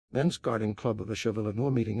Men's Garden Club of Asheville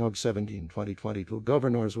annual meeting Aug 17, 2022.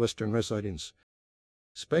 Governor's Western Residence.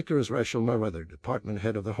 Speaker is Rachel Meriwether, Department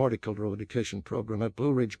Head of the Horticultural Education Program at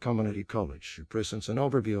Blue Ridge Community College. She presents an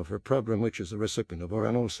overview of her program, which is the recipient of our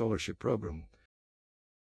annual scholarship program.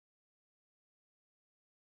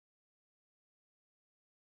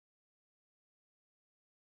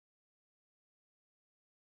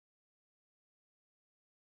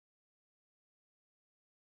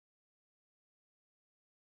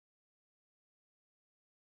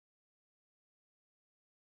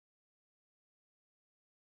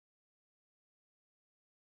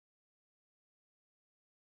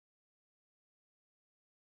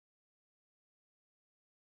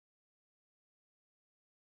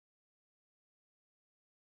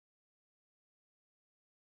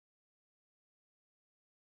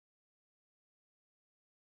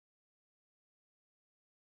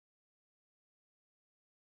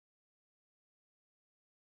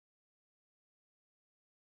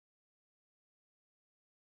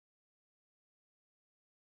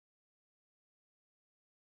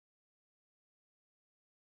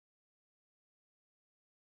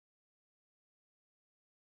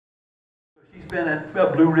 She's been at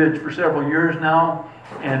Blue Ridge for several years now,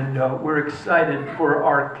 and we're excited for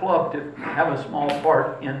our club to have a small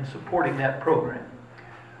part in supporting that program.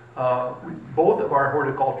 Both of our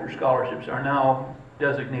horticulture scholarships are now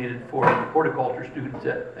designated for horticulture students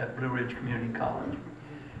at Blue Ridge Community College,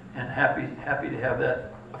 and happy to have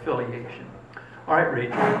that affiliation. All right,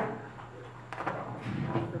 Rachel.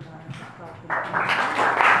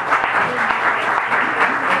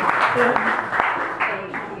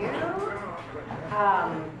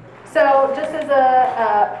 So just as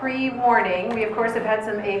a pre-warning, we of course have had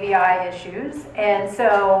some AVI issues, and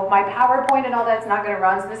so my PowerPoint and all that's not going to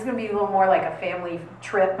run, so this is going to be a little more like a family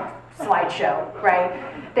trip slideshow,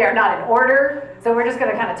 right? They're not in order, so we're just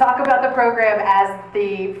going to kind of talk about the program as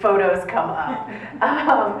the photos come up.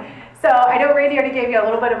 So I know Randy already gave you a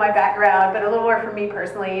little bit of my background, but a little more for me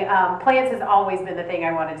personally. Plants has always been the thing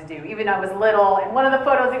I wanted to do, even though I was little. And one of the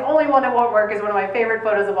photos, the only one that won't work, is one of my favorite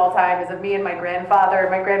photos of all time, is of me and my grandfather.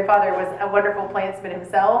 My grandfather was a wonderful plantsman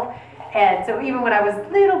himself. And so even when I was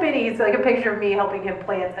little bitty, it's like a picture of me helping him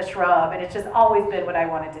plant a shrub, and it's just always been what I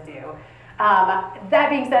wanted to do. That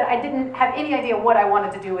being said, I didn't have any idea what I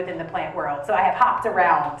wanted to do within the plant world. So I have hopped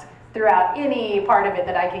around throughout any part of it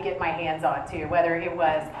that I could get my hands onto, whether it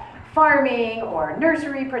was farming or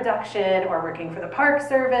nursery production or working for the Park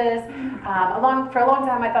Service. For a long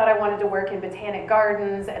time I thought I wanted to work in botanic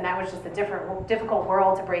gardens, and that was just a difficult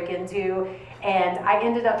world to break into. And I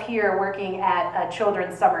ended up here working at a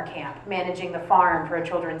children's summer camp, managing the farm for a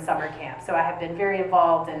children's summer camp. So I have been very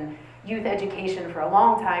involved in youth education for a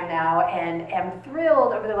long time now, and am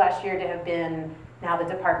thrilled over the last year to have been now the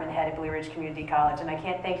department head at Blue Ridge Community College. And I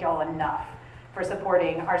can't thank you all enough for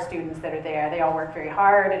supporting our students that are there. They all work very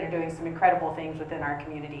hard and are doing some incredible things within our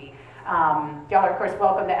community. Y'all are of course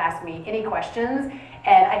welcome to ask me any questions,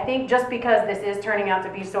 and I think just because this is turning out to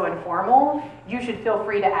be so informal, you should feel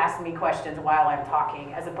free to ask me questions while I'm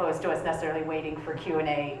talking, as opposed to us necessarily waiting for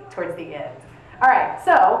Q&A towards the end. All right,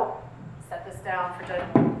 so set this down for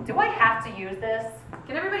just, do I have to use this?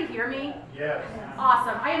 Can everybody hear me? Yes.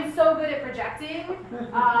 Awesome. I am so good at projecting.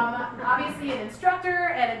 Obviously an instructor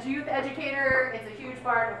and a youth educator. It's a huge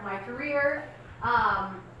part of my career.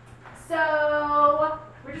 So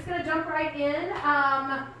we're just going to jump right in.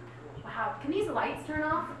 Wow, can these lights turn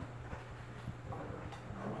off?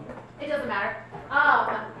 It doesn't matter.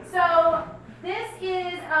 So this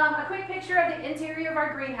is a quick picture of the interior of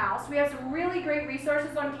our greenhouse. We have some really great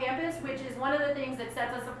resources on campus, which is one of the things that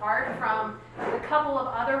sets us apart from a couple of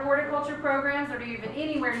other horticulture programs that are even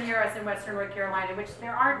anywhere near us in Western North Carolina, which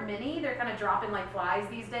there aren't many. They're kind of dropping like flies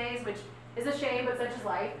these days, which is a shame, but such is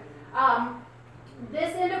life.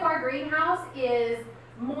 This end of our greenhouse is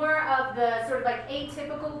more of the sort of like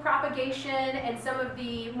atypical propagation and some of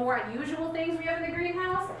the more unusual things we have in the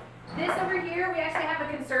greenhouse. This over here, we actually have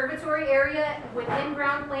a conservatory area with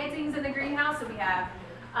in-ground plantings in the greenhouse. So we have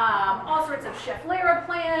all sorts of Schefflera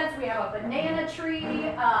plants. We have a banana tree.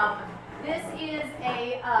 This is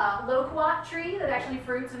a loquat tree that actually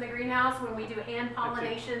fruits in the greenhouse when we do hand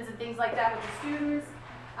pollinations and things like that with the students.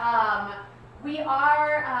 We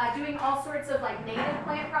are doing all sorts of like native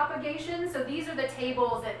plant propagation. So these are the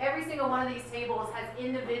tables that every single one of these tables has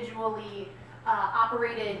individually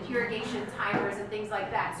operated irrigation timers and things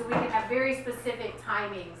like that. So we can have very specific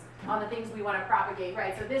timings on the things we want to propagate,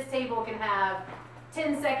 right? So this table can have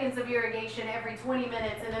 10 seconds of irrigation every 20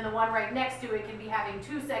 minutes, and then the one right next to it can be having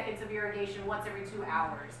 2 seconds of irrigation once every 2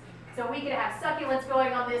 hours. So we could have succulents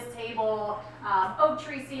going on this table, oak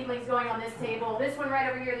tree seedlings going on this table, this one right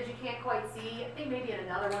over here that you can't quite see. I think maybe in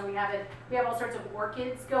another one we have all sorts of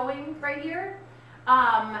orchids going right here.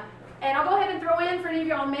 And I'll go ahead and throw in, for any of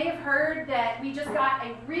y'all may have heard that we just got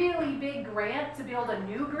a really big grant to build a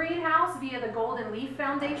new greenhouse via the Golden Leaf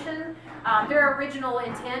Foundation. Their original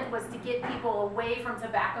intent was to get people away from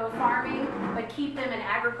tobacco farming, but keep them in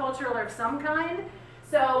agriculture of some kind.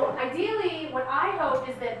 So ideally, what I hope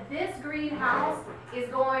is that this greenhouse is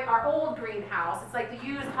going, our old greenhouse, it's like the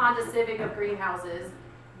used Honda Civic of greenhouses.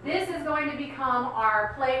 This is going to become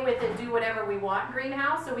our play with it, do whatever we want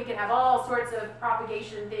greenhouse, so we can have all sorts of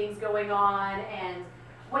propagation things going on and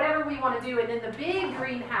whatever we want to do. And then the big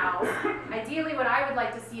greenhouse, ideally what I would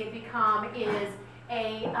like to see it become is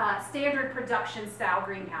a standard production style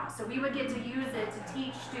greenhouse. So we would get to use it to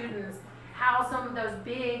teach students how some of those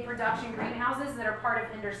big production greenhouses that are part of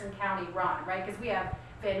Henderson County run, right? Because we have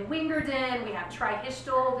Van Wingerden, we have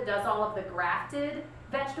Trihistal that does all of the grafted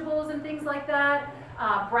vegetables and things like that.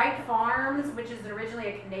 Bright Farms, which is originally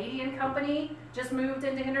a Canadian company, just moved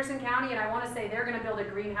into Henderson County, and I want to say they're going to build a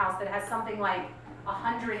greenhouse that has something like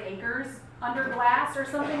 100 acres under glass or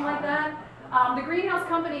something like that. The greenhouse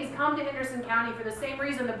companies come to Henderson County for the same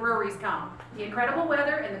reason the breweries come: the incredible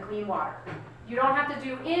weather and the clean water. You don't have to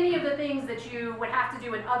do any of the things that you would have to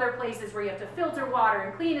do in other places where you have to filter water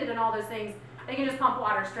and clean it and all those things. They can just pump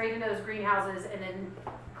water straight into those greenhouses and then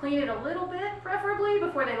clean it a little bit, preferably,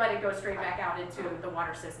 before they let it go straight back out into the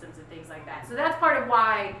water systems and things like that. So that's part of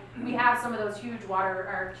why we have some of those huge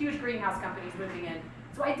huge greenhouse companies moving in.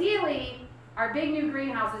 So ideally, our big new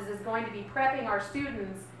greenhouses is going to be prepping our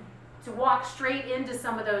students to walk straight into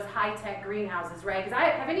some of those high-tech greenhouses, right? Because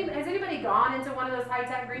has anybody gone into one of those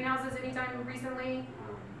high-tech greenhouses anytime recently?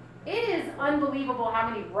 It is unbelievable how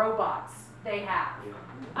many robots they have.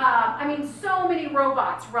 I mean, so many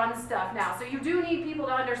robots run stuff now. So you do need people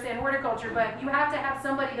to understand horticulture, but you have to have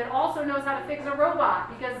somebody that also knows how to fix a robot,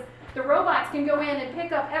 because the robots can go in and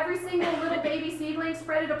pick up every single little baby seedling,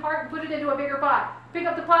 spread it apart, and put it into a bigger pot. Pick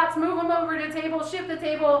up the pots, move them over to the table, shift the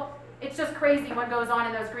table. It's just crazy what goes on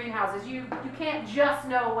in those greenhouses. You can't just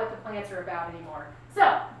know what the plants are about anymore.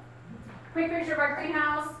 So, quick picture of our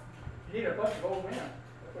greenhouse. You need a bunch of old men.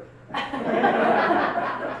 I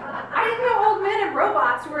didn't know old men and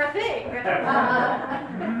robots were a thing.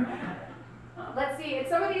 Let's see, in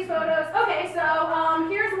some of these photos. Okay, so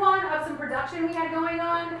here's one of some production we had going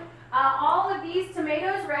on. All of these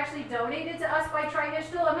tomatoes were actually donated to us by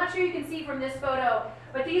Trihistal. I'm not sure you can see from this photo,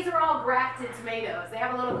 but these are all grafted tomatoes. They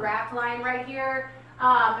have a little graft line right here.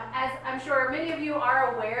 As I'm sure many of you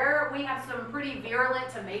are aware, we have some pretty virulent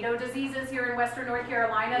tomato diseases here in Western North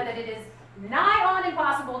Carolina that it is nigh on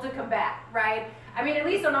impossible to combat, right? I mean, at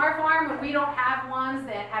least on our farm, when we don't have ones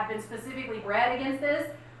that have been specifically bred against this,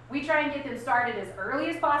 we try and get them started as early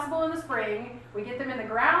as possible in the spring. We get them in the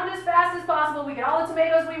ground as fast as possible. We get all the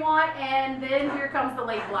tomatoes we want, and then here comes the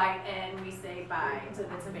late blight, and we say bye to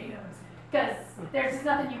the tomatoes. Because there's just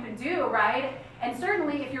nothing you can do, right? And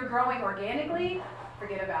certainly if you're growing organically,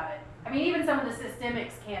 forget about it. I mean, even some of the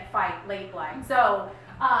systemics can't fight late blight. So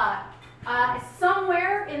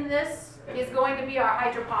somewhere in this is going to be our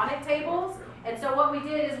hydroponic tables. And so what we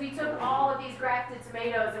did is we took all of these grafted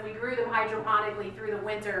tomatoes and we grew them hydroponically through the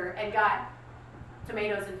winter and got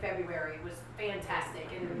tomatoes in February. It was fantastic,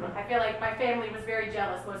 and I feel like my family was very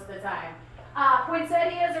jealous most of the time.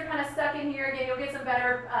 Poinsettias are kind of stuck in here. Again, you'll get some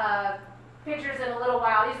better pictures in a little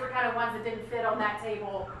while. These were kind of ones that didn't fit on that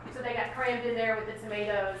table, so they got crammed in there with the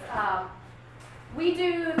tomatoes. We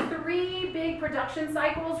do 3 big production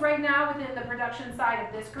cycles right now within the production side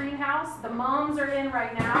of this greenhouse. The mums are in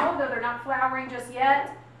right now, though they're not flowering just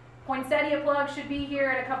yet. Poinsettia plugs should be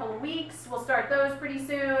here in a couple of weeks. We'll start those pretty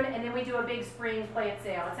soon, and then we do a big spring plant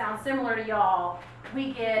sale. It sounds similar to y'all.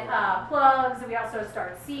 We get plugs, and we also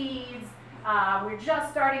start seeds. We're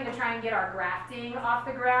just starting to try and get our grafting off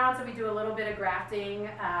the ground, so we do a little bit of grafting.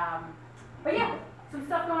 But yeah, some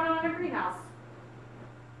stuff going on in our greenhouse.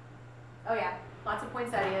 Oh yeah. Lots of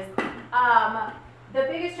poinsettias. The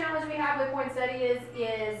biggest challenge we have with poinsettias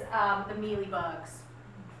is the mealybugs.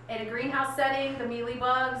 In a greenhouse setting, the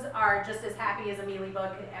mealybugs are just as happy as a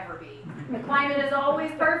mealybug could ever be. The climate is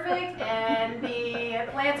always perfect, and the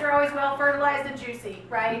plants are always well fertilized and juicy,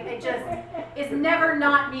 right? It just is never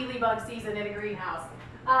not mealybug season in a greenhouse.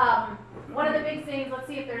 One of the big things, let's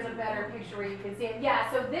see if there's a better picture where you can see it.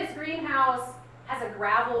 Yeah, so this greenhouse has a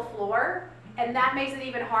gravel floor, and that makes it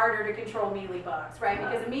even harder to control mealybugs, right?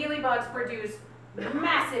 Because mealybugs produce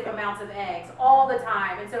massive amounts of eggs all the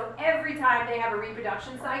time. And so every time they have a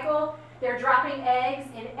reproduction cycle, they're dropping eggs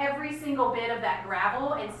in every single bit of that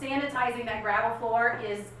gravel, and sanitizing that gravel floor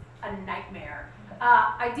is a nightmare.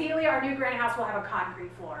 Ideally, our new greenhouse will have a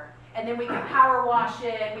concrete floor. And then we can power wash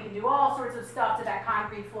it, we can do all sorts of stuff to that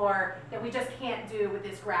concrete floor that we just can't do with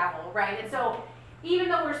this gravel, right? And so even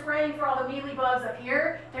though we're spraying for all the mealybugs up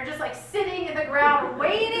here, they're just like sitting in the ground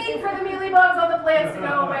waiting for the mealybugs on the plants to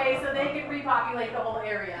go away so they can repopulate the whole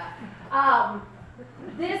area.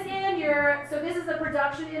 This end, so this is the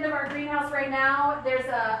production end of our greenhouse right now. There's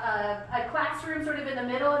a classroom sort of in the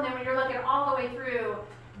middle, and then when you're looking all the way through,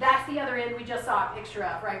 that's the other end we just saw a picture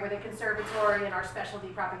of, right, where the conservatory and our specialty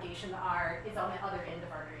propagation are. It's on the other end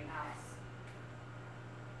of our greenhouse.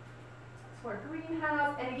 So our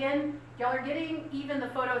greenhouse, and again, y'all are getting even the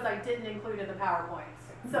photos I didn't include in the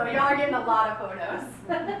PowerPoints. So y'all are getting a lot of photos.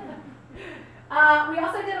 We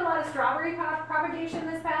also did a lot of strawberry propagation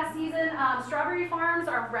this past season. Strawberry farms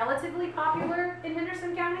are relatively popular in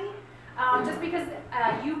Henderson County. Just because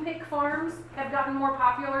U-pick farms have gotten more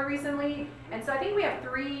popular recently. And so I think we have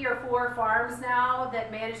 3 or 4 farms now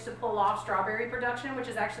that manage to pull off strawberry production, which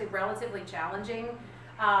is actually relatively challenging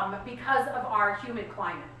because of our humid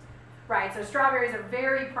climate, right? So strawberries are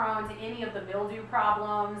very prone to any of the mildew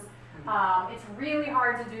problems. It's really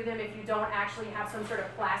hard to do them if you don't actually have some sort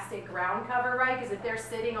of plastic ground cover, right? Because if they're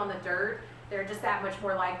sitting on the dirt, they're just that much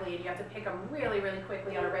more likely, and you have to pick them really, really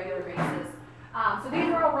quickly on a regular basis. So these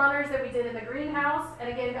are all runners that we did in the greenhouse, and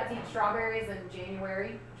again, got to eat strawberries in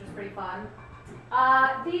January, which was pretty fun.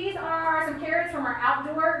 These are some carrots from our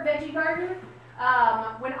outdoor veggie garden.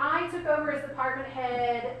 When I took over as department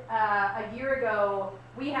head a year ago,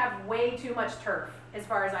 we have way too much turf, as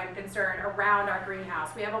far as I'm concerned, around our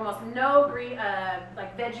greenhouse. We have almost no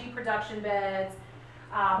like veggie production beds.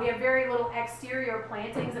 We have very little exterior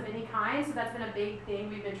plantings of any kind, so that's been a big thing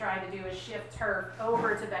we've been trying to do is shift turf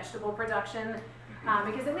over to vegetable production.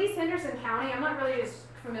 Because at least Henderson County, I'm not really as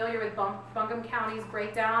familiar with Buncombe County's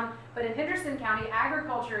breakdown, but in Henderson County,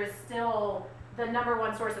 agriculture is still the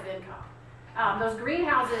 #1 source of income. Those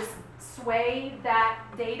greenhouses sway that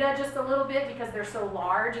data just a little bit because they're so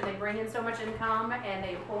large and they bring in so much income and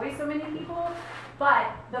they employ so many people.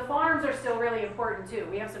 But the farms are still really important too.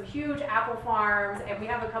 We have some huge apple farms and we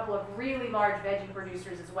have a couple of really large veggie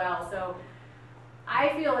producers as well. So I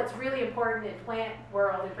feel it's really important in plant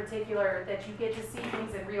world in particular that you get to see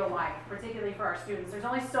things in real life, particularly for our students. There's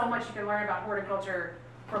only so much you can learn about horticulture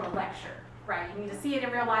from a lecture, right? You need to see it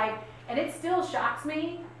in real life. And it still shocks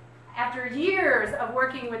me after years of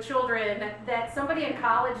working with children that somebody in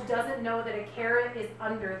college doesn't know that a carrot is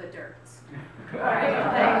under the dirt. Right?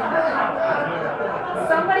 Like,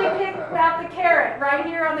 somebody picked out the carrot right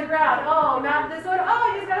here on the ground. Oh, not this one.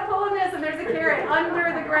 Oh, you just got to pull in this, and there's a carrot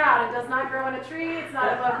under the ground. It does not grow on a tree. It's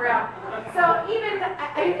not above ground. So even,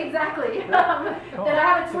 exactly, that I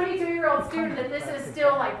have a 22-year-old student, and this is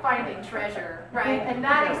still like finding treasure, right? And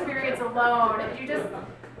that experience alone, you just,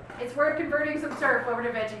 it's worth converting some turf over to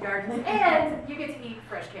veggie gardens, and you get to eat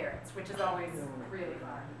fresh carrots, which is always really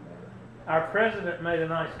fun. Our president made a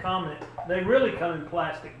nice comment. They really come in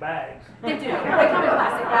plastic bags. They do. They come in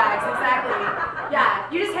plastic bags, exactly.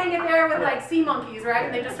 Yeah, you just hang it there with like sea monkeys, right?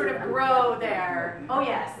 And they just sort of grow there. Oh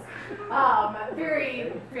yes.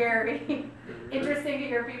 Very, very interesting to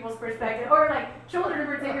hear people's perspective. Or like children in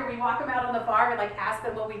particular, we walk them out on the farm and like ask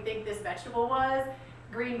them what we think this vegetable was.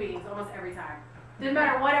 Green beans, almost every time. Didn't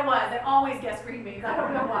matter what it was, they always guessed green beans. I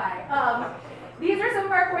don't know why. These are some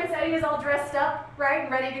of our poinsettias all dressed up, right,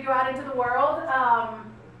 and ready to go out into the world.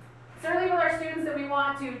 Certainly with our students that we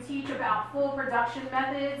want to teach about full production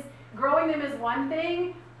methods, growing them is one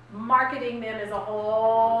thing, marketing them is a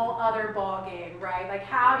whole other ballgame, right? Like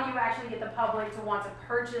how do you actually get the public to want to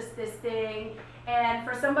purchase this thing? And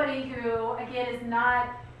for somebody who, again, is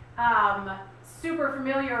not super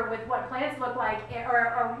familiar with what plants look like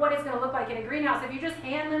or what it's going to look like in a greenhouse, if you just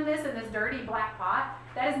hand them this in this dirty black pot,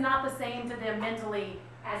 that is not the same to them mentally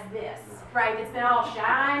as this, right? It's been all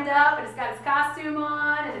shined up and it's got its costume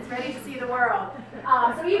on and it's ready to see the world.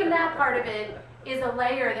 So even that part of it is a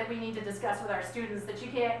layer that we need to discuss with our students, that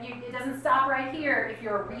it doesn't stop right here if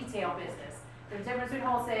you're a retail business. There's a difference between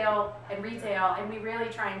wholesale and retail, and we really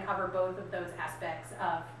try and cover both of those aspects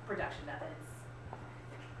of production methods.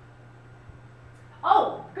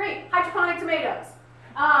 Oh, great, hydroponic tomatoes.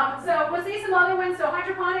 So we'll see some other ones. So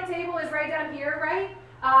hydroponic table is right down here, right?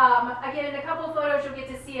 Again, in a couple of photos, you'll get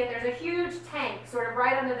to see it. There's a huge tank sort of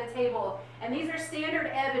right under the table, and these are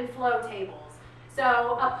standard ebb and flow tables.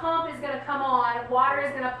 So a pump is going to come on, water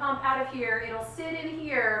is going to pump out of here, it'll sit in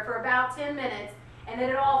here for about 10 minutes, and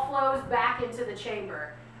then it all flows back into the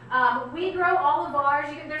chamber. We grow all of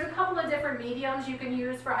ours. There's a couple of different mediums you can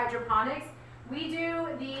use for hydroponics. We do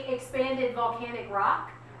the expanded volcanic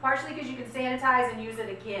rock, partially because you can sanitize and use it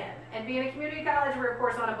again. And being a community college, we're of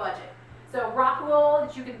course on a budget. So rock wool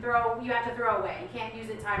that you have to throw away. You can't use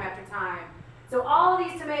it time after time. So all of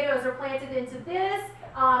these tomatoes are planted into this,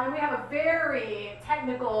 and we have a very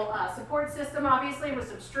technical support system, obviously, with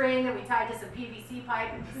some string that we tied to some PVC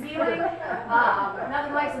pipe in the ceiling.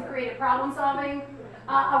 Nothing like some creative problem solving.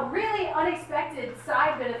 A really unexpected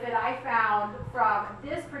side benefit I found from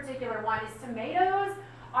this particular one is tomatoes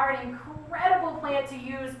are an incredible plant to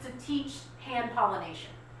use to teach hand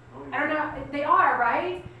pollination. I don't know, they are,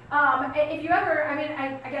 right? If you ever,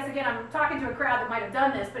 I guess again, I'm talking to a crowd that might have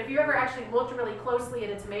done this, but if you ever actually looked really closely at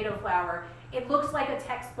a tomato flower, it looks like a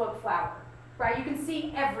textbook flower, right? You can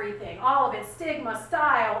see everything, all of it, stigma,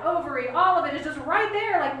 style, ovary, all of it is just right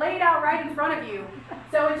there, like laid out right in front of you.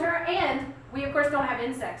 So and we of course don't have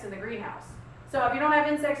insects in the greenhouse. So if you don't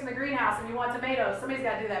have insects in the greenhouse and you want tomatoes, somebody's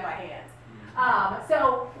got to do that by hand.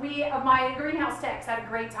 So my greenhouse techs had a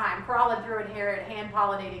great time crawling through and here and hand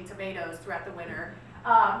pollinating tomatoes throughout the winter.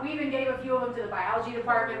 We even gave a few of them to the biology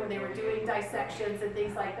department when they were doing dissections and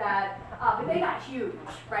things like that. But they got huge,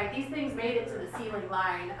 right? These things made it to the ceiling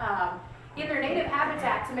line. In their native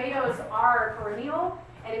habitat, tomatoes are perennial,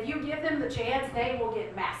 and if you give them the chance, they will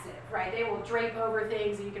get massive, right? They will drape over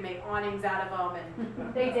things and you can make awnings out of them,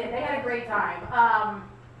 and they did. They had a great time.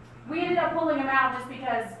 We ended up pulling them out just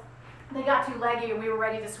because they got too leggy and we were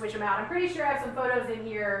ready to switch them out. I'm pretty sure I have some photos in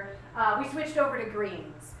here. We switched over to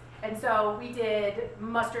greens. And so we did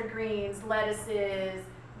mustard greens, lettuces,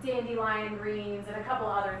 dandelion greens, and a couple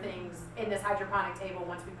other things in this hydroponic table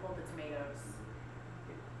once we pulled the tomatoes.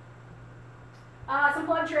 Some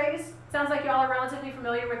plug trays. Sounds like y'all are relatively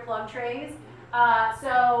familiar with plug trays.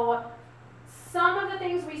 So some of the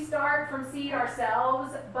things we start from seed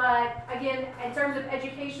ourselves, but again, in terms of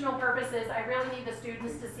educational purposes, I really need the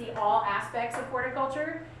students to see all aspects of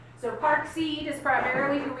horticulture. So Park Seed is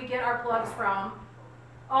primarily who we get our plugs from.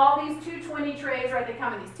 All these 220 trays, right, they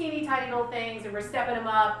come in these teeny tiny little things and we're stepping them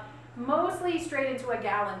up, mostly straight into a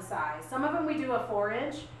gallon size. Some of them we do a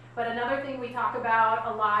 4-inch, but another thing we talk about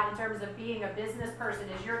a lot in terms of being a business person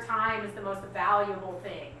is your time is the most valuable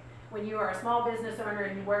thing. When you are a small business owner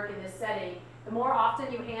and you work in this setting, the more often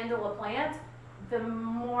you handle a plant, the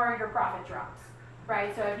more your profit drops,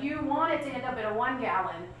 right? So if you want it to end up in a 1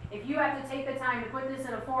 gallon, if you have to take the time to put this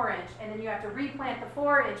in a 4-inch and then you have to replant the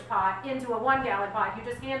 4-inch pot into a 1 gallon pot, you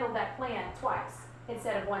just handled that plant twice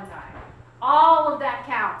instead of one time. All of that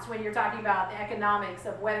counts when you're talking about the economics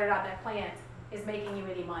of whether or not that plant is making you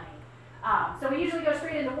any money. So we usually go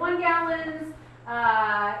straight into 1 gallons.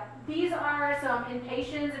 These are some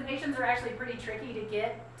impatiens. Impatiens are actually pretty tricky to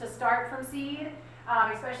get to start from seed,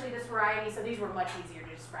 especially this variety. So these were much easier to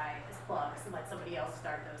just spray as plugs and let somebody else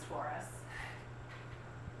start those for us.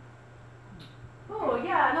 Oh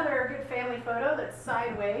yeah, another good family photo that's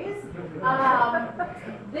sideways.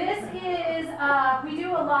 This is, we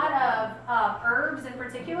do a lot of herbs in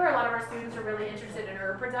particular. A lot of our students are really interested in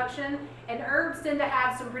herb production, and herbs tend to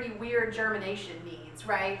have some pretty weird germination needs,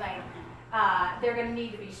 right? Like they're going to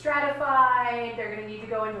need to be stratified, they're going to need to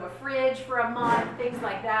go into a fridge for a month, things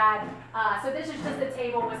like that. So this is just a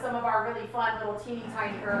table with some of our really fun little teeny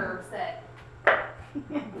tiny herbs that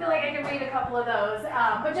I feel like I can read a couple of those,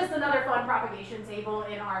 but just another fun propagation table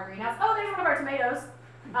in our greenhouse. Oh, there's one of our tomatoes.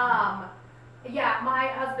 Yeah, my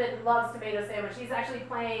husband loves tomato sandwich. He's actually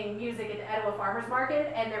playing music at the Etowah Farmers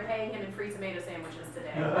Market, and they're paying him in free tomato sandwiches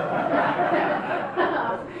today.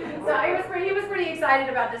 So he was pretty excited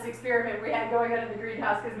about this experiment we had going on in the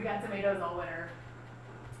greenhouse because we got tomatoes all winter.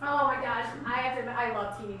 Oh my gosh, I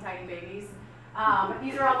love teeny tiny babies.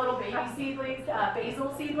 These are all little baby seedlings,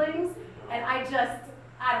 basil seedlings. And I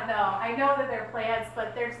don't know, I know that they're plants,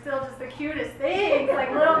 but they're still just the cutest things, like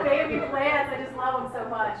little baby plants. I just love them so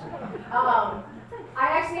much. I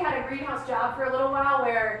actually had a greenhouse job for a little while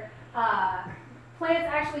where plants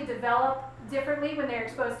actually develop differently when they're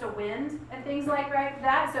exposed to wind and things like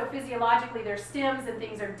that. So physiologically, their stems and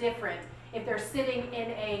things are different if they're sitting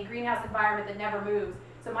in a greenhouse environment that never moves.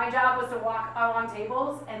 So my job was to walk along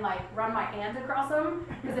tables and like run my hand across them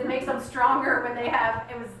because it makes them stronger when they have,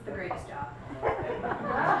 it was the greatest job.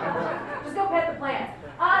 Just go pet the plant.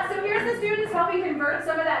 So here's the students helping convert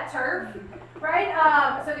some of that turf,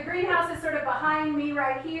 right? So the greenhouse is sort of behind me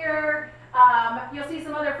right here. You'll see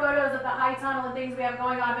some other photos of the high tunnel and things we have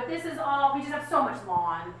going on, but this is all, we just have so much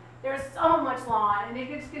lawn. There's so much lawn and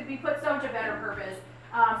it could be put so much a better purpose.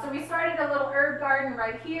 So we started a little herb garden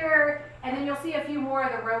right here, and then you'll see a few more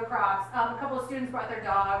of the row crops. A couple of students brought their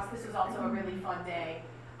dogs. This was also a really fun day.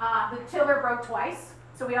 The tiller broke twice,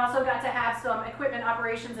 so we also got to have some equipment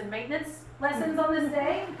operations and maintenance lessons on this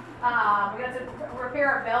day. We got to repair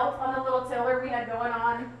our belt on the little tiller we had going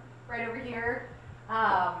on right over here.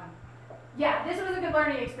 Yeah, this was a good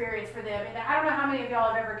learning experience for them. And I don't know how many of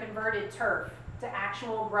y'all have ever converted turf to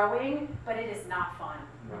actual growing, but it is not fun,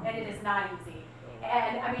 and it is not easy.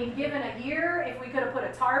 And I mean, given a year, if we could have put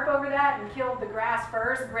a tarp over that and killed the grass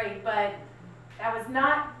first, great, but that was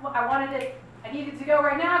not, I needed to go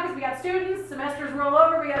right now because we got students, semesters roll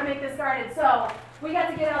over, we got to make this started. So we got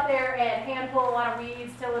to get out there and hand pull a lot of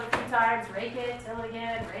weeds, till it a few times, rake it, till it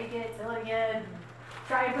again, rake it, till it again.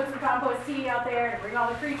 Try and put some compost tea out there to bring all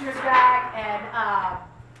the creatures back, and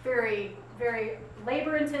very, very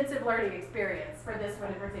labor-intensive learning experience for this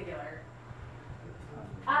one in particular.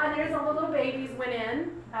 And there's all the little babies went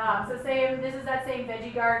in. This is that same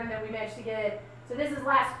veggie garden that we managed to get. So this is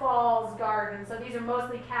last fall's garden. So these are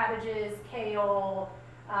mostly cabbages, kale.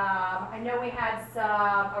 I know we had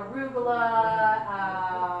some arugula.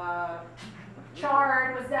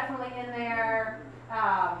 Chard was definitely in there.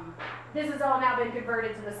 This has all now been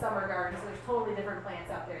converted to the summer garden, so there's totally different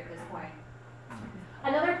plants out there at this point.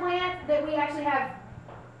 Another plant that we actually have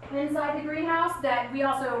inside the greenhouse that we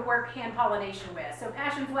also work hand pollination with. So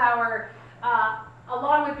passion flower,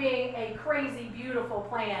 along with being a crazy beautiful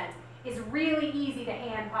plant, is really easy to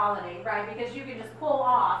hand pollinate, right? Because you can just pull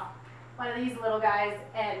off one of these little guys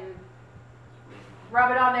and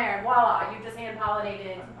rub it on there, and voila, you've just hand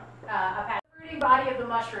pollinated a passion. The fruiting body of the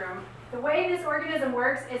mushroom. The way this organism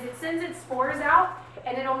works is it sends its spores out,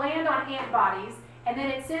 and it'll land on ant bodies, and then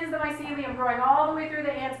it sends the mycelium growing all the way through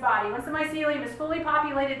the ant's body. Once the mycelium is fully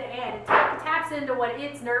populated the ant, it taps into what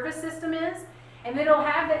its nervous system is, and then it'll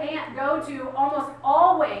have the ant go to almost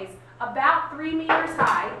always about 3 meters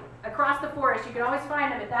high across the forest. You can always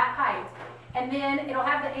find them at that height. And then it'll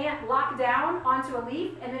have the ant lock down onto a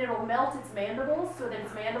leaf, and then it'll melt its mandibles so that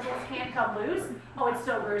its mandibles can't come loose. Oh, it's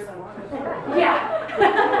so gruesome. Yeah.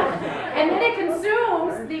 And then it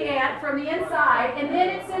consumes the ant from the inside, and then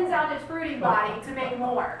it sends out its fruiting body to make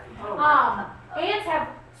more. Ants have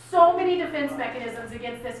so many defense mechanisms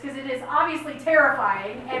against this because it is obviously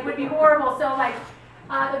terrifying and would be horrible. So like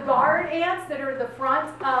the guard ants that are at the front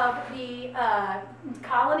of the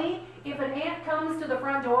colony, if an ant comes to the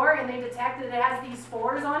front door and they detect that it has these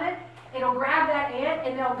spores on it, it'll grab that ant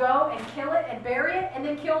and they'll go and kill it and bury it and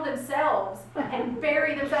then kill themselves and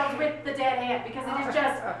bury themselves with the dead ant, because it is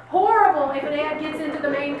just horrible if an ant gets into the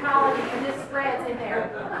main colony and this spreads in there.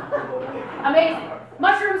 Amazing.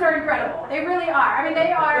 Mushrooms are incredible. They really are. I mean,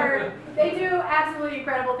 they do absolutely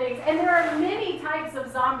incredible things. And there are many types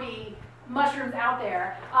of zombie mushrooms out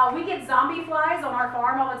there. We get zombie flies on our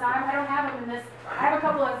farm all the time. I don't have them in this. I have a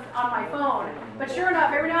couple of on my phone. But sure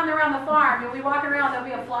enough, every now and then around the farm, you'll be walking around, there'll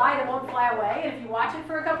be a fly that won't fly away. And if you watch it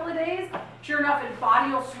for a couple of days, sure enough, its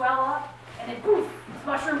body will swell up, and then poof, this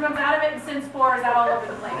mushroom comes out of it and sends spores out all over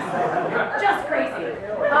the place. Just crazy.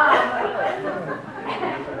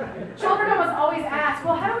 Children almost always ask,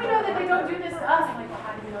 well, how do we know that they don't do this to us? I'm like, well,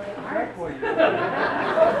 how do you know they aren't?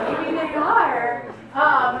 Maybe they are.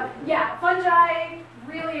 Yeah, fungi,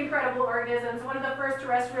 really incredible organisms. One of the first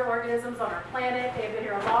terrestrial organisms on our planet. They've been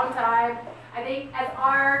here a long time. I think as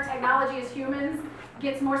our technology as humans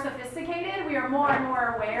gets more sophisticated, we are more and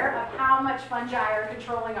more aware of how much fungi are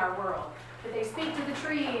controlling our world. That they speak to the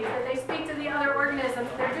trees, that they speak to the other organisms.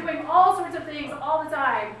 They're doing all sorts of things all the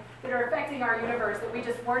time that are affecting our universe that we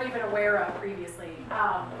just weren't even aware of previously.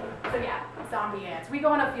 So yeah, zombie ants. We go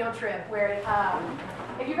on a field trip where,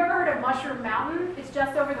 if you've ever heard of Mushroom Mountain, it's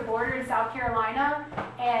just over the border in South Carolina,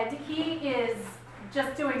 and he is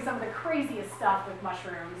just doing some of the craziest stuff with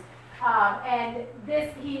mushrooms. And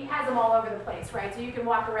he has them all over the place, right? So you can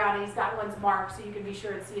walk around and he's got ones marked so you can be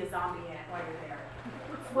sure to see a zombie ant while you're there.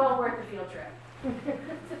 It's well worth the field trip.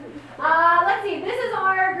 Let's see, this is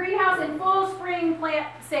our greenhouse in full spring plant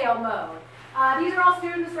sale mode. These are all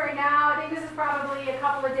students right now. I think this is probably a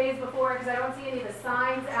couple of days before because I don't see any of the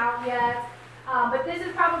signs out yet. But this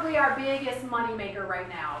is probably our biggest moneymaker right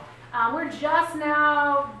now. We're just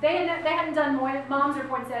now, they hadn't done mums or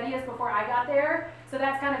poinsettias before I got there, so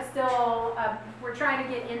that's kind of still, we're trying to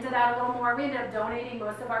get into that a little more. We ended up donating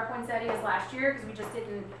most of our poinsettias last year because we just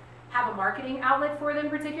didn't have a marketing outlet for them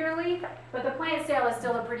particularly, but the plant sale is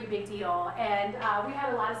still a pretty big deal, and we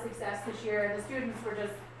had a lot of success this year. The students were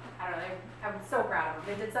just, I don't know, I'm so proud of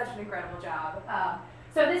them. They did such an incredible job.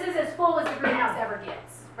 So this is as full as the greenhouse ever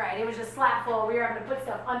gets, right? It was just slap full. We were having to put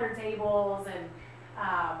stuff under tables, and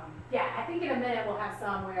yeah, I think in a minute we'll have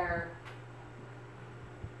some where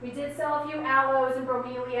we did sell a few aloes and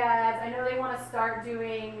bromeliads. I know they want to start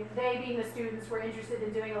doing, they being the students, were interested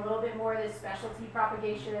in doing a little bit more of this specialty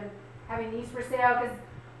propagation, having these for sale, because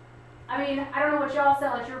I mean, I don't know what y'all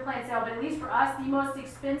sell at your plant sale, but at least for us, the most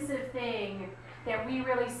expensive thing that we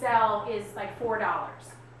really sell is like $4,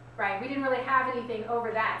 right? We didn't really have anything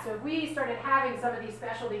over that. So if we started having some of these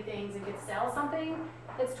specialty things and could sell something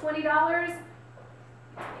that's $20, we'd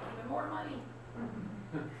make even more money.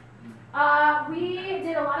 We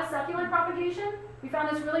did a lot of succulent propagation. We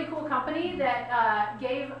found this really cool company that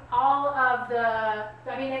gave all of the,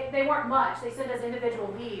 I mean, they weren't much. They sent us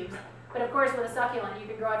individual leaves. But of course, with a succulent, you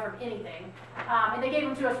can grow it from anything. And they gave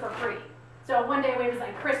them to us for free. So one day, it was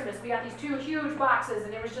like Christmas. We got these 2 huge boxes,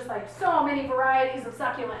 and it was just like so many varieties of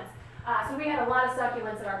succulents. So we had a lot of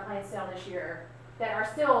succulents at our plant sale this year that are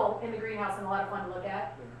still in the greenhouse and a lot of fun to look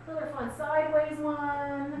at. Another fun sideways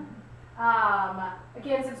one.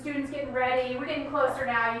 Again, some students getting ready. We're getting closer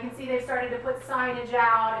now. You can see they've started to put signage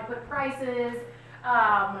out and put prices.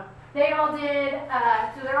 They all did,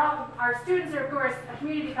 so they're all, our students are of course a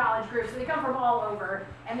community college group, so they come from all over,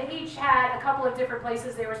 and they each had a couple of different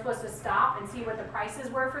places they were supposed to stop and see what the prices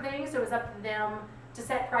were for things, so it was up to them to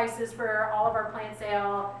set prices for all of our plant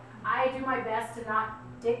sale. I do my best to not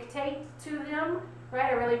dictate to them, right?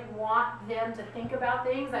 I really want them to think about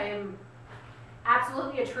things. I am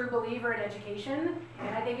absolutely a true believer in education,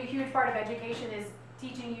 and I think a huge part of education is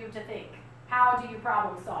teaching you to think. How do you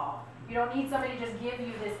problem solve? You don't need somebody to just give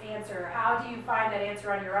you this answer. How do you find that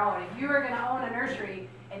answer on your own? If you are going to own a nursery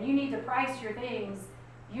and you need to price your things,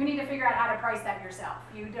 you need to figure out how to price that yourself.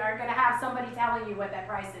 You are going to have somebody telling you what that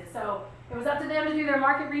price is. So it was up to them to do their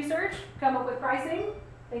market research, come up with pricing.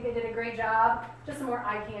 I think they did a great job. Just some more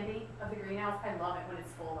eye candy of the greenhouse. I love it when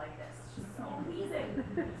it's full like this. It's just so amazing.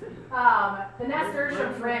 The nesters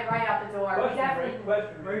should ran right out the door.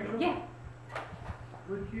 Question, Rachel? Yeah.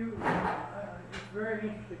 Would you, it's very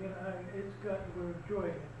interesting, and we're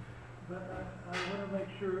enjoying it, but I want to make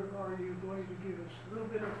sure, are you going to give us a little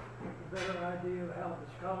bit of a better idea of how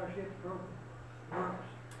the scholarship program works?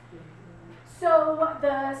 So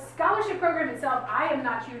the scholarship program itself, I am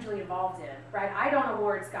not hugely involved in, right? I don't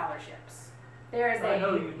award scholarships. There is I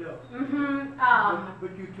know you don't.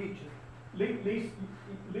 But you teach it.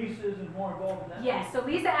 Lisa isn't more involved in that? Yes, so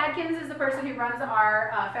Lisa Adkins is the person who runs our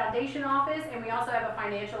foundation office, and we also have a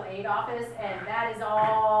financial aid office, and that is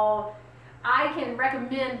all, I can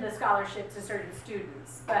recommend the scholarship to certain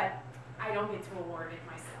students, but I don't get to award it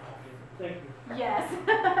myself. Thank you. Yes.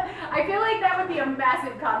 I feel like that would be a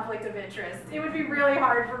massive conflict of interest. It would be really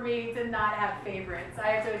hard for me to not have favorites.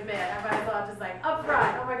 I have to admit, I might as well just like up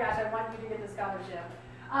front, oh my gosh, I want you to get the scholarship.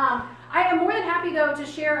 I am more than happy though to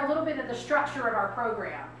share a little bit of the structure of our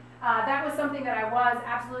program. That was something that I was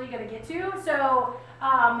absolutely going to get to. So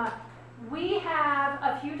we have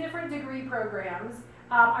a few different degree programs.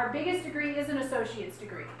 Our biggest degree is an associate's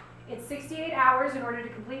degree. It's 68 hours in order to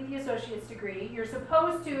complete the associate's degree. You're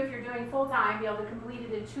supposed to, if you're doing full-time, be able to complete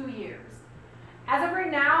it in 2 years. As of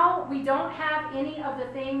right now, we don't have any of the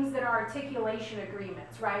things that are articulation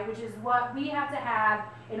agreements, right? Which is what we have to have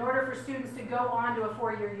in order for students to go on to a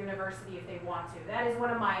 4-year university if they want to. That is one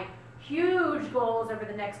of my huge goals over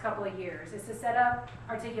the next couple of years, is to set up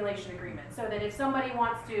articulation agreements so that if somebody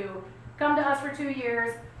wants to come to us for 2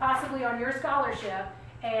 years, possibly on your scholarship,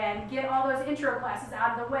 and get all those intro classes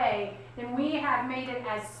out of the way, then we have made it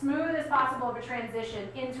as smooth as possible of a transition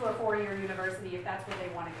into a 4-year university if that's what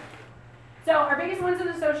they want to go to. So our biggest one is an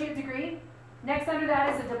associate degree. Next under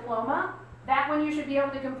that is a diploma. That one you should be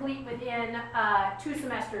able to complete within 2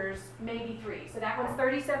 semesters, maybe 3. So that one's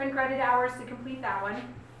 37 credit hours to complete that one.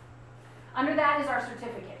 Under that is our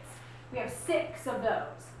certificates. We have 6 of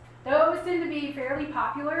those. Those tend to be fairly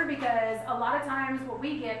popular because a lot of times what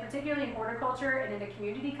we get, particularly in horticulture and in a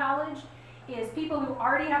community college, is people who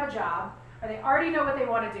already have a job, or they already know what they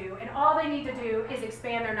want to do, and all they need to do is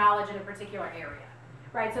expand their knowledge in a particular area,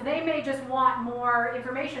 right? So they may just want more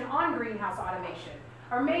information on greenhouse automation,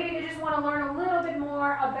 or maybe they just want to learn a little bit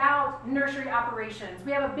more about nursery operations.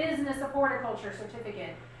 We have a business of horticulture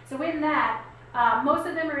certificate. So in that, most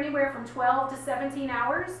of them are anywhere from 12 to 17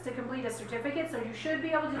 hours to complete a certificate, so you should be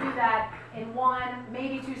able to do that in 1,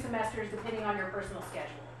 maybe 2 semesters, depending on your personal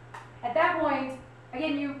schedule. At that point,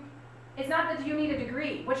 again, it's not that you need a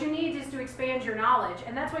degree. What you need is to expand your knowledge,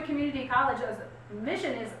 and that's what community college's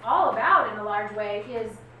mission is all about in a large way,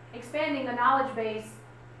 is expanding the knowledge base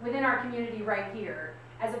within our community right here,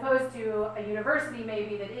 as opposed to a university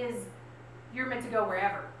maybe that is, you're meant to go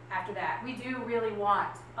wherever. After that, we do really want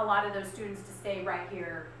a lot of those students to stay right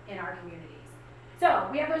here in our communities. So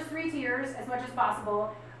we have those 3 tiers as much as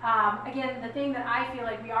possible. Again, the thing that I feel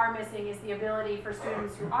like we are missing is the ability for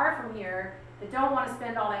students who are from here that don't want to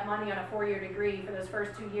spend all that money on a 4-year degree for those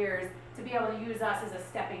first 2 years to be able to use us as a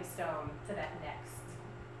stepping stone to that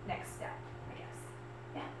next step, I guess.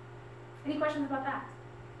 Yeah. Any questions about that?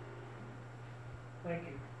 Thank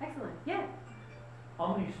you. Excellent. Yeah.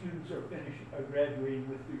 How many students are graduating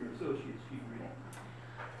with your associate's degree?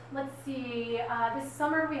 Let's see. This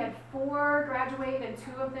summer we had 4 graduate, and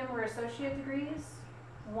 2 of them were associate degrees.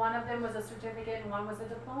 One of them was a certificate, and one was a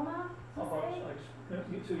diploma. How about,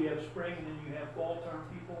 so you have spring and then you have fall term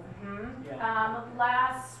people? Mm-hmm. Yeah.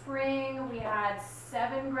 Last spring we had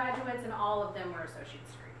 7 graduates, and all of them were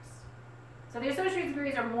associate's degrees. So the associate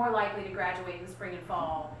degrees are more likely to graduate in spring and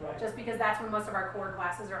fall, Right. just because that's when most of our core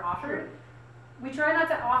classes are offered. We try not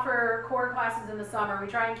to offer core classes in the summer. We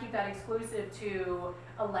try and keep that exclusive to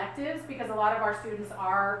electives, because a lot of our students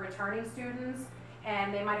are returning students,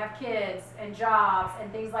 and they might have kids and jobs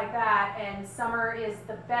and things like that, and summer is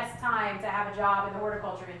the best time to have a job in the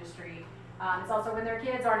horticulture industry. It's also when their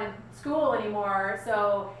kids aren't in school anymore,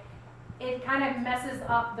 so it kind of messes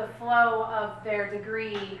up the flow of their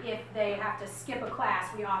degree if they have to skip a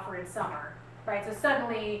class we offer in summer, right? So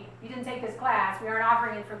suddenly, you didn't take this class, we aren't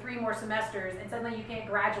offering it for 3 more semesters, and suddenly you can't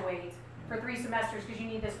graduate for 3 semesters because you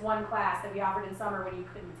need this one class that we offered in summer when you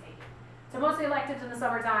couldn't take it. So mostly electives in the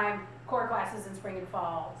summertime, core classes in spring and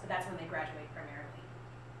fall, so that's when they graduate primarily.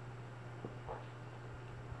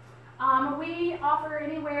 We offer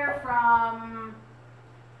anywhere from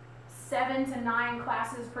 7 to 9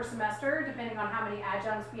 classes per semester, depending on how many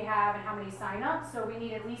adjuncts we have and how many sign-ups. So we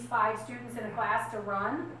need at least 5 students in a class to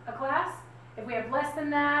run a class. If we have less than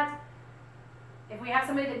that, if we have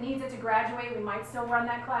somebody that needs it to graduate, we might still run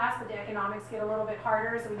that class, but the economics get a little bit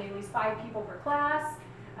harder, so we need at least 5 people per class.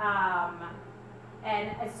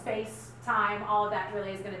 And space, time, all of that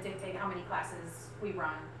really is going to dictate how many classes we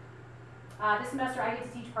run. This semester I get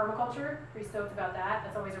to teach permaculture. Pretty stoked about that.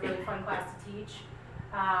 That's always a really fun class to teach.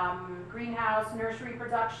 Greenhouse, nursery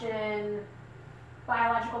production,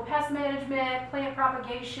 biological pest management, plant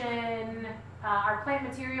propagation. Our plant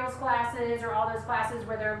materials classes are all those classes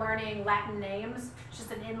where they're learning Latin names. It's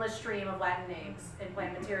just an endless stream of Latin names in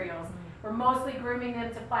plant materials. We're mostly grooming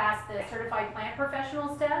them to pass the Certified Plant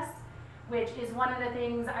Professionals test, which is one of the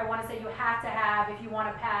things I want to say you have to have if you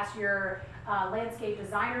want to pass your landscape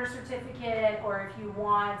designer certificate, or if you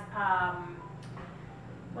want,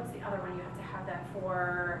 what's the other one you have to have that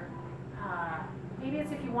for? Maybe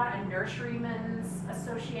it's if you want a nurseryman's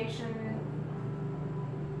association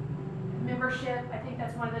membership. I think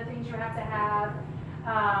that's one of the things you have to have.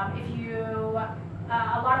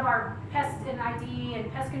 A lot of our pest and ID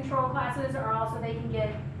and pest control classes are also, they can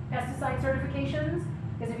get pesticide certifications.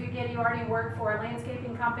 Because if you already work for a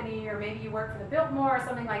landscaping company, or maybe you work for the Biltmore or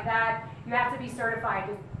something like that, you have to be certified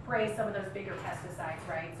to spray some of those bigger pesticides,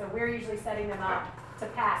 right? So we're usually setting them up to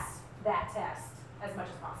pass that test as much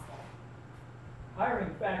as possible.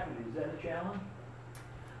 Hiring faculty, is that a challenge?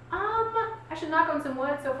 I should knock on some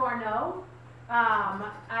wood, so far no.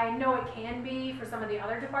 I know it can be for some of the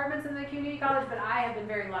other departments in the community college, but I have been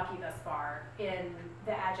very lucky thus far in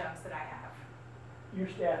the adjuncts that I have. Your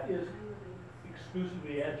staff is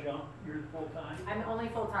exclusively adjunct, you're full-time? I'm only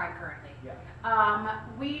full-time currently. Yeah.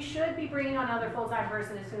 We should be bringing on another full-time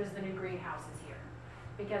person as soon as the new greenhouse is here,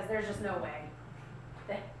 because there's just no way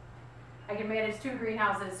that I can manage 2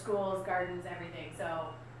 greenhouses, schools, gardens, everything.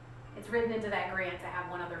 So it's written into that grant to have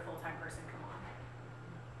one other full-time person come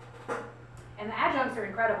on. And the adjuncts are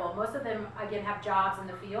incredible. Most of them, again, have jobs in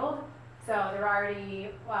the field. So they're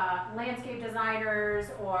already landscape designers,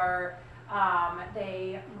 or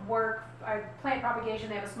they work plant propagation.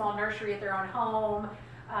 They have a small nursery at their own home.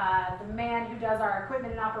 The man who does our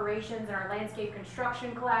equipment and operations in our landscape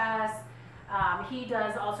construction class, he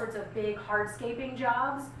does all sorts of big hardscaping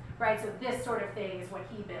jobs, right? So this sort of thing is what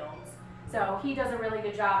he builds. So he does a really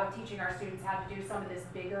good job of teaching our students how to do some of this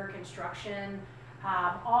bigger construction.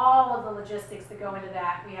 All of the logistics that go into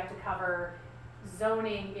that, we have to cover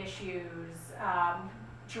zoning issues,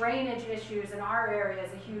 drainage issues in our area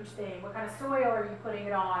is a huge thing. What kind of soil are you putting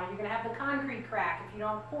it on? You're going to have the concrete crack if you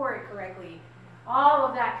don't pour it correctly. All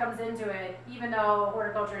of that comes into it, even though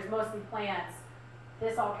horticulture is mostly plants.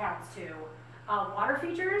 This all counts too. Water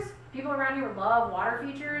features, people around here love water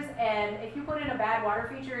features, and if you put in a bad water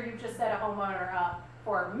feature, you've just set a homeowner up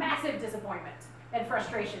for massive disappointment and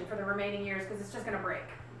frustration for the remaining years, because it's just going to break,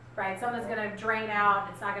 right? Something's going to drain out,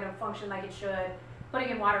 it's not going to function like it should. Putting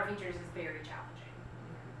in water features is very challenging.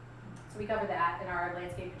 So we cover that in our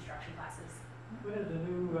landscape construction classes. When is the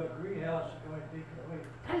new greenhouse going to be complete?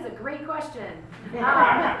 That is a great question.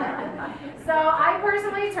 So I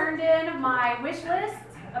personally turned in my wish list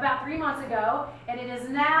about 3 months ago, and it has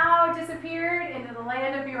now disappeared into the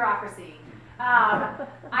land of bureaucracy.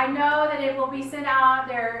 I know that it will be sent out.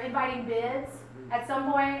 They're inviting bids at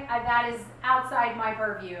some point. That is outside my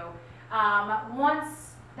purview.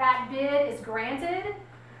 Once that bid is granted,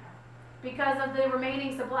 because of the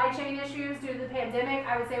remaining supply chain issues due to the pandemic,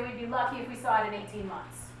 I would say we'd be lucky if we saw it in 18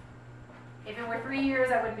 months. If it were 3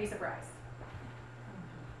 years, I wouldn't be surprised.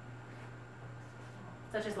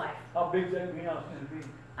 Such is life. How big is that greenhouse going to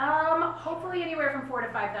be? Hopefully anywhere from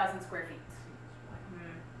 4,000 to 5,000 square feet.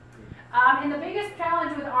 And the biggest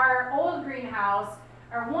challenge with our old greenhouse,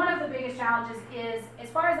 or one of the biggest challenges, is, as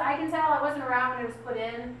far as I can tell, I wasn't around when it was put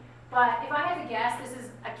in, but if I had to guess, this is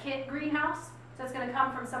a kit greenhouse. So it's going to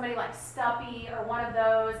come from somebody like Stuppy or one of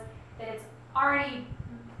those, that it's already,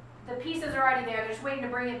 the pieces are already there. They're just waiting to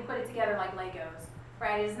bring it and put it together like Legos,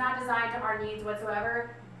 right? It is not designed to our needs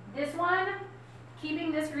whatsoever. This one,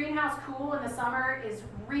 keeping this greenhouse cool in the summer is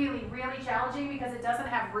really, really challenging because it doesn't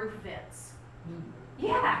have roof vents.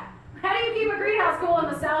 Yeah. How do you keep a greenhouse cool in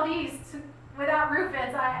the southeast without roof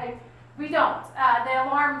vents? We don't. The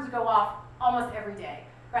alarms go off almost every day,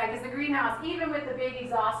 right? Because the greenhouse, even with the big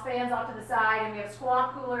exhaust fans off to the side, and we have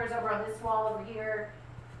squawk coolers over on this wall over here,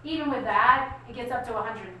 even with that, it gets up to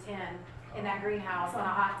 110 in that greenhouse on a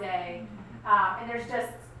hot day. And there's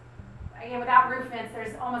just, again, without roof vents,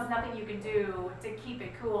 there's almost nothing you can do to keep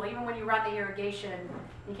it cool. Even when you run the irrigation,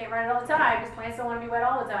 you can't run it all the time because plants don't want to be wet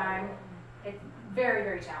all the time. It's very,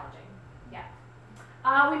 very challenging. Yeah.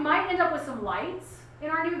 We might end up with some lights in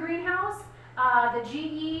our new greenhouse. The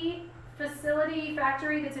GE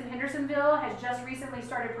factory that's in Hendersonville has just recently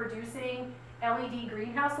started producing LED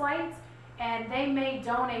greenhouse lights, and they may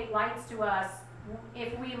donate lights to us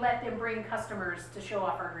if we let them bring customers to show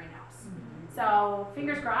off our greenhouse. So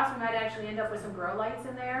fingers crossed, we might actually end up with some grow lights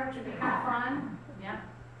in there, which would be kind of fun. Yeah.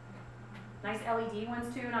 Nice LED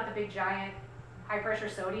ones too, not the big giant high pressure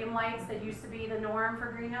sodium lights that used to be the norm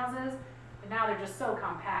for greenhouses. But now they're just so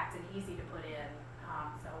compact and easy to put in.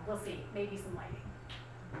 So we'll see, maybe some lighting.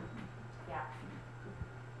 Yeah.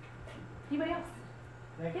 Anybody else?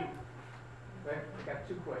 Thank you. Yeah. I got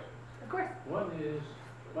two questions. Of course. One is,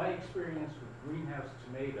 my experience with greenhouse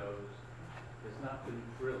tomatoes has not been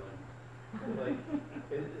thrilling. Like,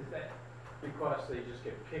 is that because they just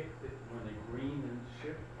get picked when they're green and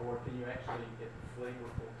shipped, or can you actually get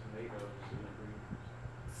flavorful tomatoes in the greenhouse?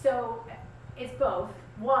 So it's both.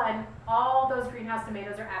 One, all those greenhouse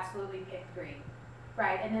tomatoes are absolutely picked green,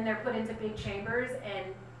 right? And then they're put into big chambers and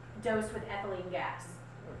dosed with ethylene gas,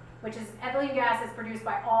 which is, ethylene gas is produced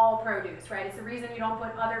by all produce, right? It's the reason you don't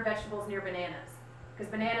put other vegetables near bananas, because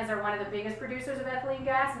bananas are one of the biggest producers of ethylene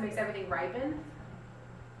gas and makes everything ripen.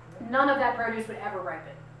 None of that produce would ever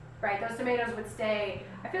ripen, right? Those tomatoes would stay.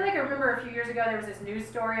 I feel like I remember a few years ago there was this news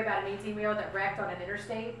story about an 18-wheeler that wrecked on an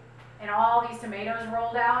interstate, and all these tomatoes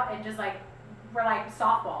rolled out and just like were like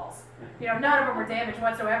softballs. You know, none of them were damaged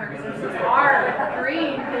whatsoever because it was these hard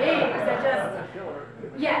green things that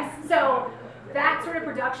just, yes. So that sort of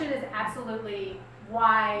production is absolutely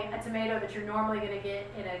why a tomato that you're normally going to get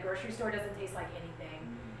in a grocery store doesn't taste like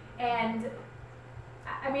anything. And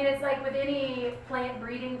I mean, it's like with any plant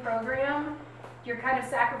breeding program, you're kind of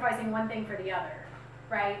sacrificing one thing for the other,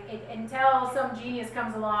 right? Until some genius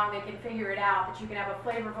comes along that can figure it out, that you can have a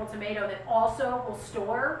flavorful tomato that also will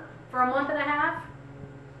store for a month and a half,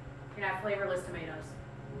 you're gonna have flavorless tomatoes.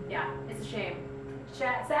 Yeah, it's a shame.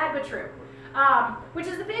 Sad but true. Which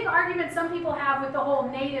is the big argument some people have with the whole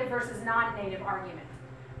native versus non-native argument,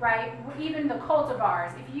 right? Even the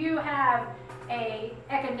cultivars. If you have a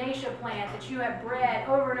echinacea plant that you have bred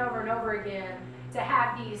over and over and over again to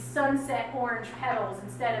have these sunset orange petals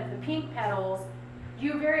instead of the pink petals,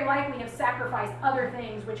 you very likely have sacrificed other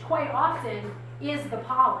things, which quite often is the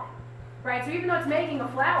pollen, right? So even though it's making a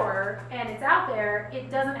flower and it's out there, it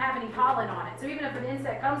doesn't have any pollen on it. So even if an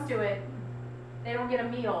insect comes to it, they don't get a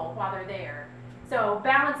meal while they're there. So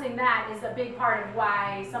balancing that is a big part of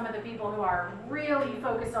why some of the people who are really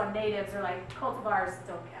focused on natives are like, cultivars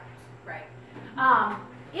don't count, right?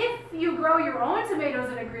 If you grow your own tomatoes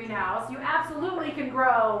in a greenhouse, you absolutely can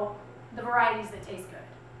grow the varieties that taste good.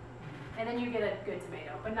 And then you get a good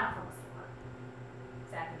tomato, but not from a store.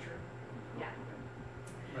 Sad but true. Yeah.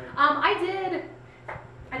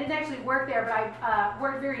 I didn't actually work there, but I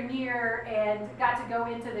worked very near and got to go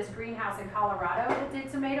into this greenhouse in Colorado that did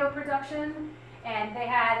tomato production. And they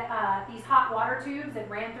had these hot water tubes that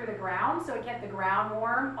ran through the ground, so it kept the ground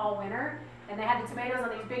warm all winter. And they had the tomatoes on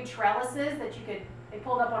these big trellises that they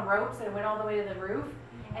pulled up on ropes and it went all the way to the roof.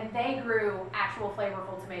 And they grew actual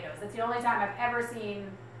flavorful tomatoes. That's the only time I've ever seen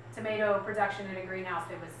tomato production in a greenhouse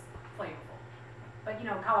that was flavorful. But you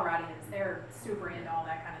know, Coloradians, they're super into all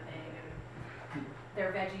that kind of thing. And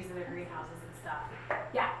their veggies in their greenhouses and stuff.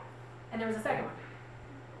 Yeah. And there was a second one.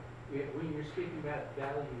 Yeah, when you're speaking about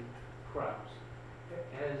value crops,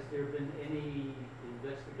 has there been any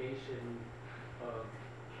investigation of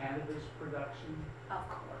cannabis production? Of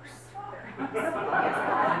course.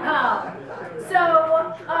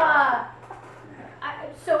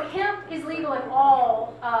 So hemp is legal in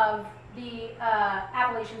all of the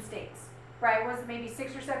Appalachian states, right? Was it maybe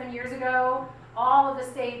 6 or 7 years ago? All of the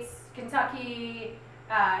states, Kentucky,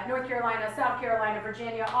 North Carolina, South Carolina,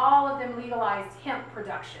 Virginia, all of them legalized hemp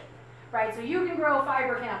production, right? So you can grow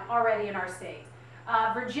fiber hemp already in our state.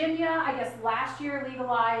 Virginia, I guess last year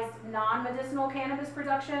legalized non-medicinal cannabis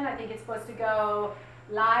production. I think it's supposed to go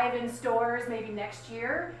live in stores maybe next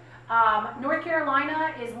year. North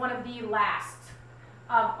Carolina is one of the last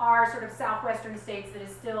of our sort of southwestern states that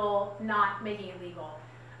is still not making it legal.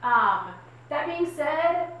 That being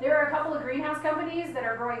said, there are a couple of greenhouse companies that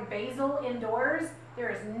are growing basil indoors. There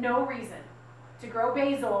is no reason to grow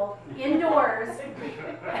basil indoors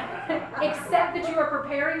except that you are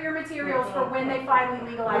preparing your materials for when they finally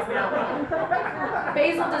legalize them.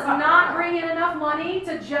 Basil does not bring in enough money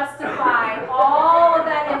to justify all of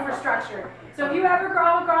that infrastructure. So if you ever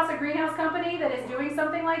come across a greenhouse company that is doing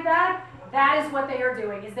something like that, that is what they are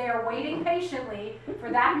doing, is they are waiting patiently for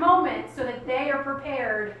that moment so that they are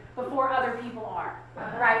prepared before other people are,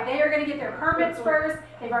 right? They are going to get their permits first,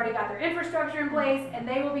 they've already got their infrastructure in place, and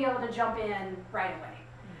they will be able to jump in right away.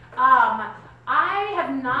 I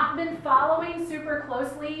have not been following super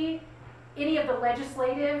closely any of the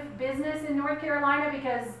legislative business in North Carolina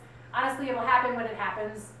because honestly it will happen when it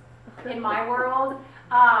happens in my world.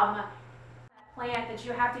 Plant that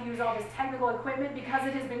you have to use all this technical equipment because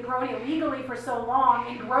it has been grown illegally for so long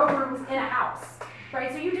in grow rooms in a house, right?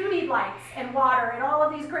 So you do need lights and water and all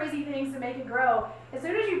of these crazy things to make it grow. As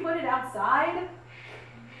soon as you put it outside,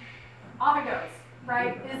 off it goes,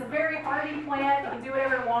 right? It is a very hardy plant. It can do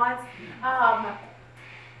whatever it wants.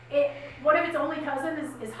 One of its only cousin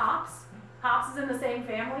is hops. Hops is in the same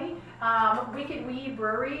family. Wicked Weed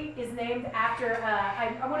Brewery is named after,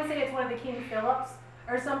 I want to say it's one of the King Philips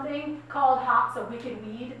or something, called hops a wicked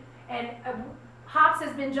weed. And hops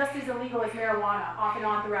has been just as illegal as marijuana off and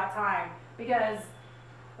on throughout time because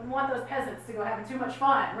we want those peasants to go having too much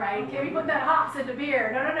fun, right? Can we put that hops into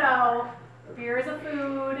beer? No, no, no. Beer is a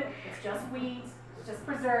food. It's just wheat. It's just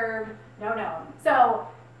preserved. No, no. So,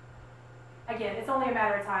 again, it's only a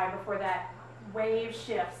matter of time before that wave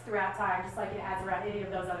shifts throughout time, just like it has around any of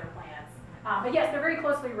those other plants. But yes, they're very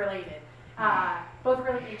closely related. Both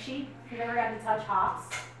really itchy. If you've ever gotten to touch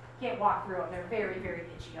hops, you can't walk through them. They're very, very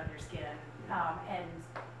itchy on your skin. And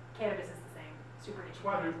cannabis is the same. Super itchy. That's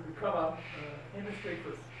why they become an industry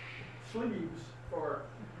for sleeves for...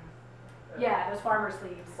 Yeah, those farmer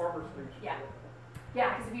sleeves. Farmer sleeves. Yeah.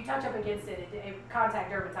 Yeah, because if you touch up against it, it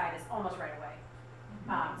contact dermatitis almost right away.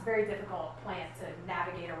 It's a very difficult plant to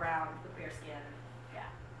navigate around with bare skin. Yeah.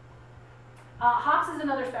 Hops is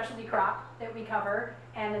another specialty crop that we cover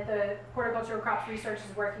and that the Horticultural Crops Research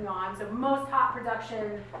is working on. So most hop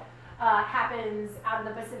production happens out of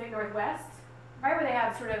the Pacific Northwest, right, where they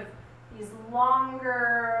have sort of these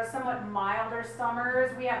longer, somewhat milder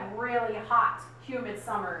summers. We have really hot, humid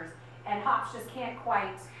summers, and hops just can't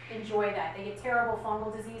quite enjoy that. They get terrible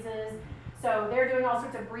fungal diseases. So they're doing all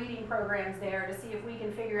sorts of breeding programs there to see if we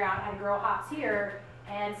can figure out how to grow hops here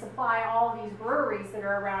and supply all of these breweries that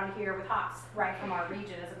are around here with hops right from our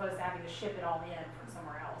region as opposed to having to ship it all in from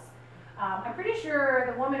somewhere else. I'm pretty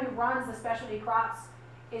sure the woman who runs the specialty crops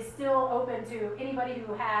is still open to anybody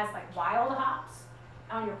who has like wild hops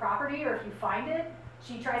on your property, or if you find it,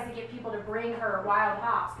 she tries to get people to bring her wild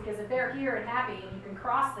hops because if they're here and happy and you can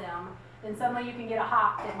cross them, then suddenly you can get a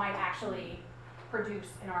hop that might actually produce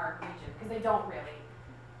in our region, because they don't really.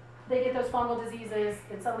 They get those fungal diseases,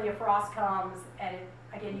 then suddenly a frost comes, and it,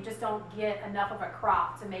 again, you just don't get enough of a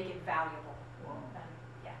crop to make it valuable.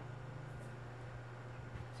 Yeah.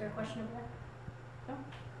 Is there a question over there? No?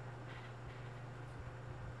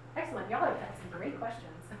 Excellent, y'all have had some great questions.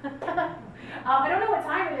 I don't know what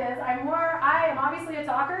time it is. I am obviously a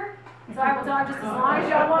talker, so I will talk just as long as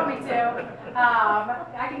y'all want me to.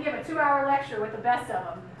 I can give a 2-hour lecture with the best of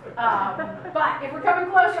them. But if we're coming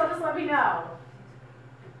close, y'all just let me know.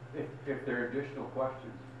 If there are additional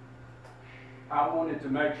questions. I wanted to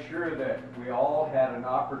make sure that we all had an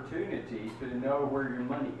opportunity to know where your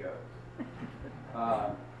money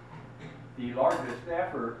goes. The largest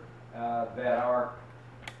effort that our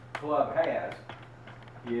club has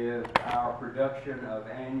is our production of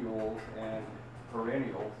annuals and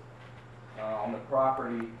perennials on the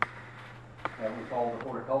property that we call the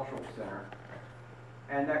Horticultural Center.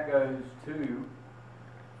 And that goes to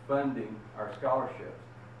funding our scholarships,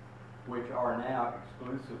 which are now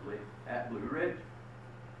exclusively at Blue Ridge,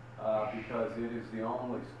 because it is the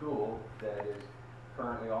only school that is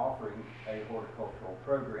currently offering a horticultural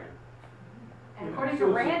program. And according to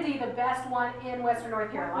Randy, the best one in Western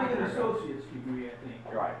North With an Carolina. associate's degree, I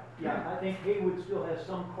think. Right. Yeah, I think Haywood still has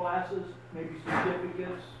some classes, maybe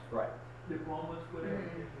certificates, Right, diplomas, whatever.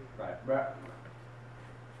 right, right.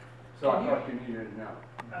 So I thought you needed to know.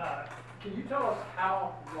 Can you tell us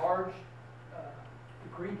how large the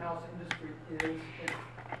greenhouse industry is in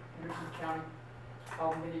Henderson County?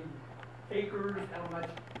 How many acres, how much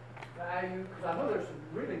value? Because I know there's some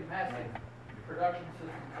really massive production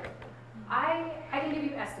systems. I can give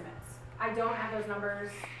you estimates. I don't have those numbers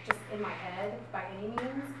just in my head by any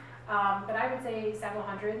means, but I would say several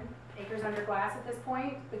hundred acres under glass at this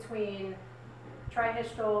point between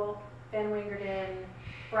Trihistal, Van Wingerden,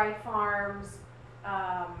 Bright Farms,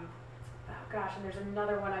 oh gosh, and there's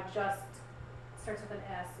another one I just, starts with an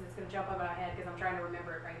S and it's gonna jump out of my head because I'm trying to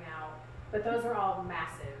remember it right now. But those are all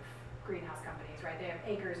massive greenhouse companies, right? They have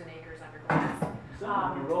acres and acres under glass. Some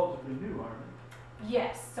of them are relatively new, aren't they?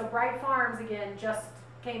 Yes, so Bright Farms again just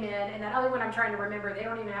came in, and that other one I'm trying to remember, they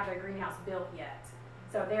don't even have their greenhouse built yet.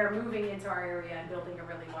 So they're moving into our area and building a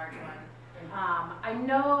really large one. I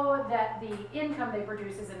know that the income they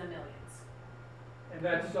produce is in the millions. And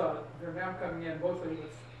that's, they're now coming in mostly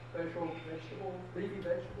with special vegetables, leafy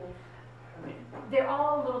vegetables. I mean, They're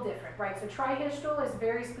all a little different, right? So Trihistal is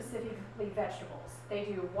very specifically vegetables. They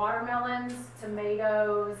do watermelons,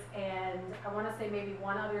 tomatoes, and I want to say maybe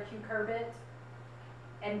one other cucurbit.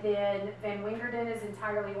 And then Van Wingerden is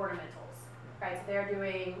entirely ornamentals, right? So they're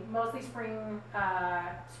doing mostly spring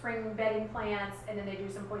bedding plants, and then they do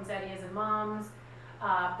some poinsettias and mums.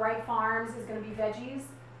 Bright Farms is going to be veggies.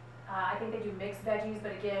 I think they do mixed veggies,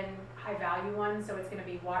 but again, high value ones. So it's going to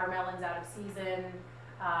be watermelons out of season,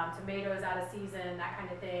 tomatoes out of season, that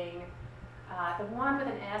kind of thing. The one with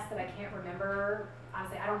an S that I can't remember,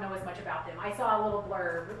 honestly, I don't know as much about them. I saw a little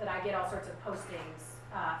blurb that I get all sorts of postings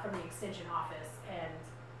from the extension office, and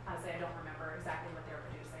honestly, I don't remember exactly what they're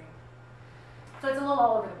producing. So it's a little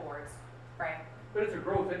all over the boards, right? but it's a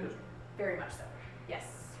growth industry. Very much so, yes.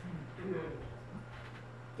 Good.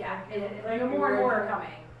 Yeah, Thank you. and Thank you, more and more are Rachel.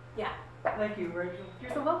 coming. Yeah, Thank you, Rachel.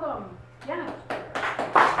 you're so welcome. Yeah.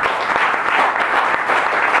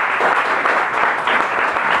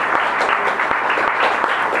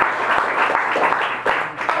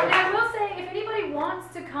 And I will say, if anybody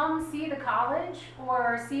wants to come see the college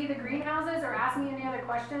or see the greenhouses or ask me any other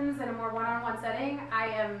questions in a more one-on-one setting, I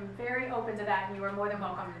am very open to that, and you are more than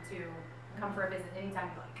welcome to come for a visit anytime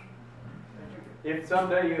you like. If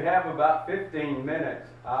someday you have about 15 minutes,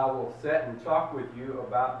 I will sit and talk with you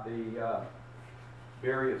about the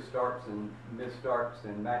various starts and misstarts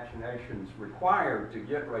and machinations required to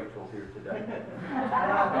get Rachel here today.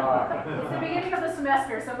 It's the beginning of the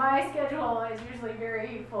semester, so my schedule is usually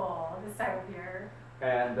very full this time of year.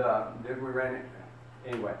 And then we ran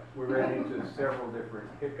into several different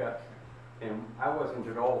hiccups, and I wasn't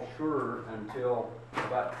at all sure until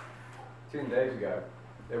about 10 days ago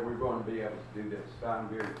that we were going to be able to do this. So I'm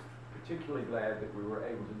very particularly glad that we were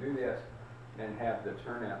able to do this and have the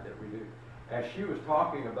turnout that we do. As she was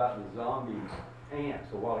talking about the zombie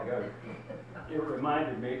ants a while ago, it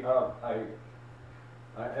reminded me of an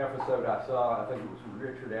episode I saw, I think it was from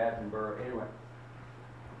Richard Attenborough, anyway,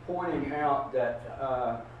 pointing out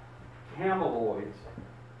that cameloids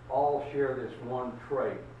all share this one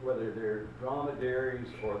trait, whether they're dromedaries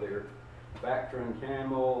or they're Bactrian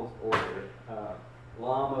camels or they're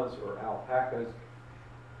llamas or alpacas.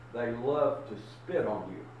 They love to spit on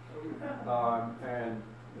you. And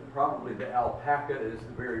probably the alpaca is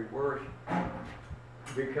the very worst,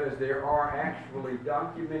 because there are actually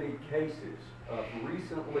documented cases of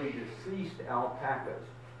recently deceased alpacas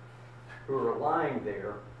who are lying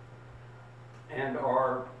there and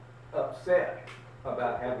are upset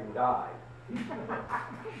about having died.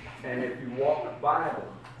 And if you walk by them,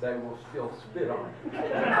 they will still spit on you.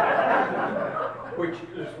 Which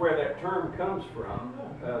is where that term comes from,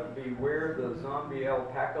 beware the zombie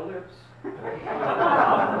alpacalypse.